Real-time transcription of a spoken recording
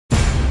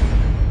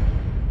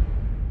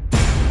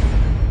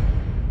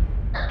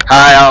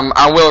Hi,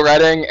 I'm Will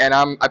Redding, and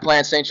I play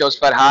in St. Joe's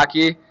Fed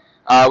Hockey.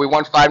 We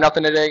won 5-0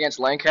 today against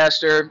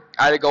Lancaster.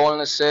 I had a goal and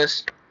an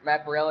assist.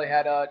 Matt Barrali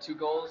had 2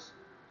 goals.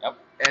 Yep.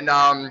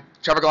 And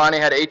Trevor Galante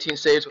had 18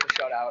 saves with a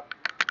shutout.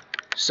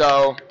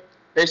 So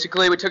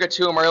basically, we took it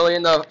to them early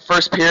in the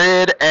first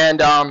period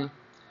and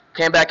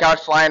came back out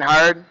flying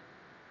hard.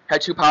 Had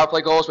 2 power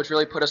play goals, which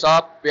really put us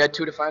up. We had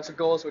 2 defensive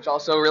goals, which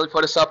also really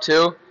put us up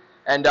too.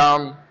 And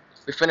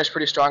we finished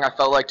pretty strong, I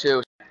felt like,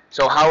 too.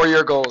 So how were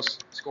your goals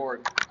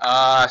scored?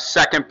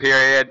 Second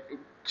period,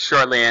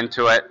 shortly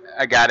into it,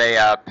 I got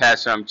a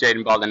pass from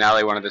Jaden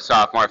Baldinelli, one of the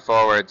sophomore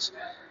forwards,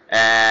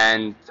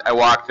 and I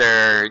walked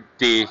their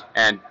D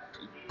and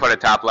put it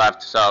top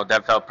left, so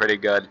that felt pretty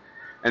good.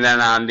 And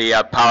then on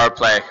the power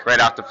play, right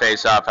off the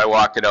face-off, I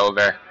walked it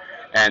over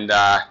and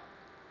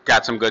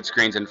got some good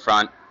screens in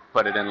front,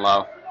 put it in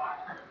low.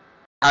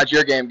 How'd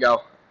your game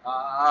go?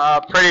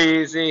 Pretty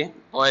easy.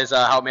 Boys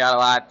helped me out a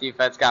lot.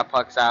 Defense got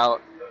pucks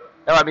out.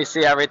 They let me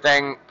see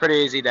everything. Pretty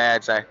easy day,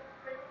 I'd say.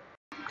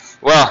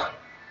 Well, how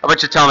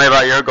about you tell me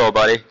about your goal,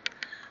 buddy?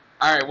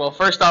 All right, well,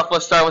 first off,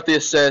 let's start with the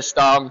assist.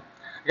 I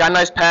got a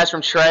nice pass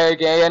from Trey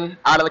again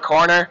out of the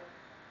corner.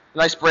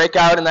 Nice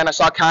breakout, and then I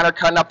saw Connor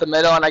cutting up the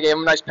middle, and I gave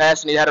him a nice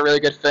pass, and he had a really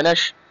good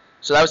finish.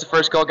 So that was the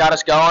first goal, got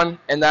us going.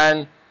 And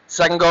then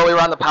second goal, we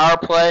were on the power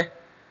play.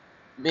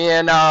 Me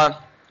and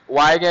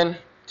Wygan,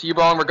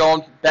 T-Bone, were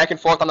going back and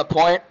forth on the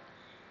point.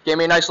 Gave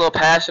me a nice little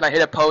pass, and I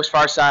hit a post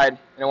far side,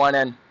 and it went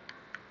in.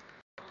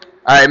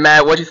 All right,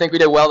 Matt, what do you think we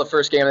did well the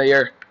first game of the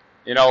year?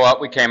 You know what?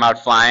 We came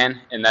out flying,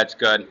 and that's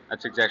good.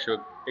 That's exactly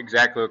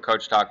what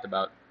Coach talked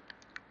about.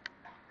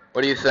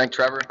 What do you think,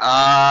 Trevor?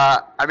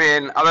 I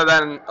mean, other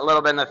than a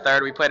little bit in the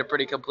third, we played a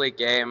pretty complete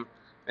game.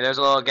 I mean, there's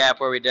a little gap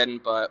where we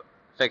didn't, but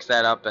fix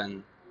that up,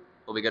 and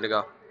we'll be good to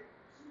go.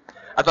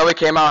 I thought we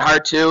came out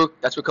hard, too.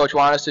 That's what Coach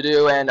wanted us to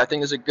do, and I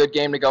think this is a good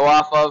game to go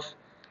off of.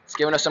 It's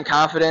giving us some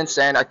confidence,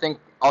 and I think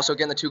also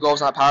getting the 2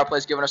 goals on the power play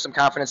is giving us some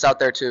confidence out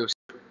there, too.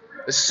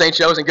 This is St.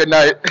 Joe's, and good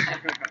night.